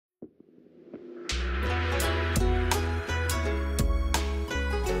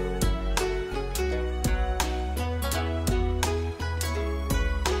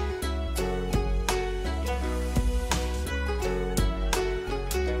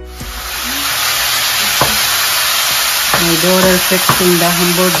daughter fixing the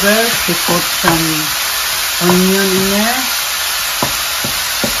hamburger. She put some onion in there.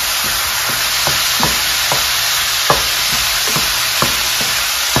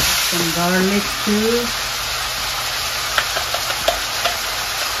 Some garlic too.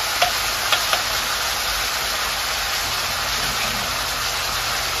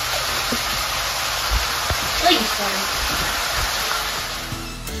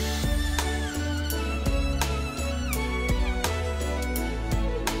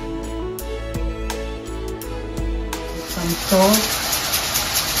 Some salt,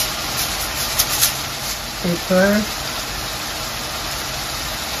 pepper,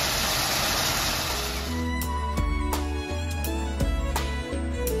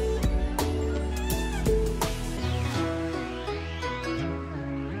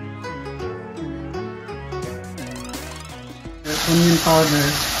 onion powder.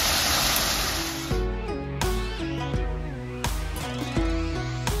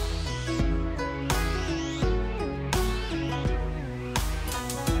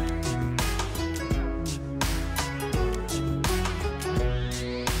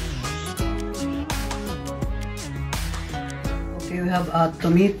 Okay, we have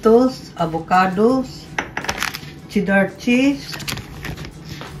tomatoes, avocados, cheddar cheese,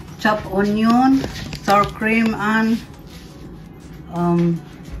 chopped onion, sour cream, and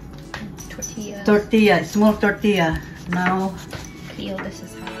tortilla, small tortilla. Now Feel this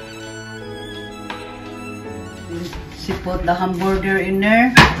is hot. she put the hamburger in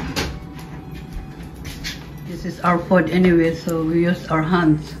there. This is our food anyway, so we use our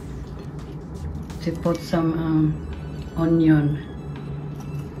hands. She put some onion.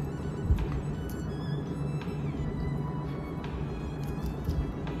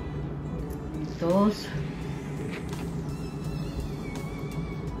 Those.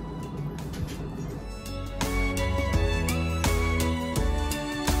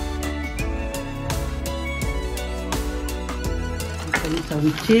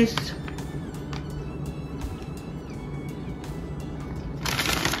 Some cheese.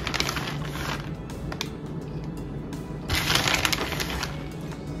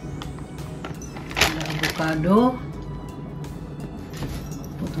 The avocado.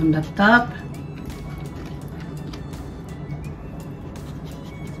 Put on the top.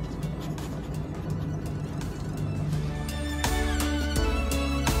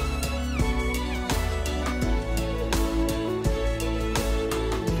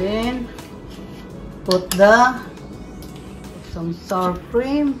 Then put some sour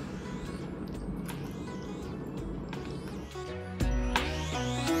cream.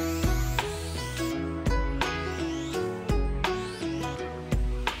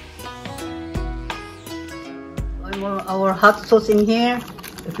 Our hot sauce in here.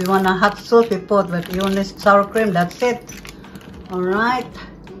 If you want a hot sauce, we put, but you want this sour cream, that's it. Alright.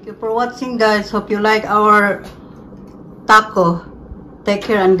 Thank you for watching, guys. Hope you like our taco. Take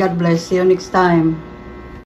care and God bless. See you next time.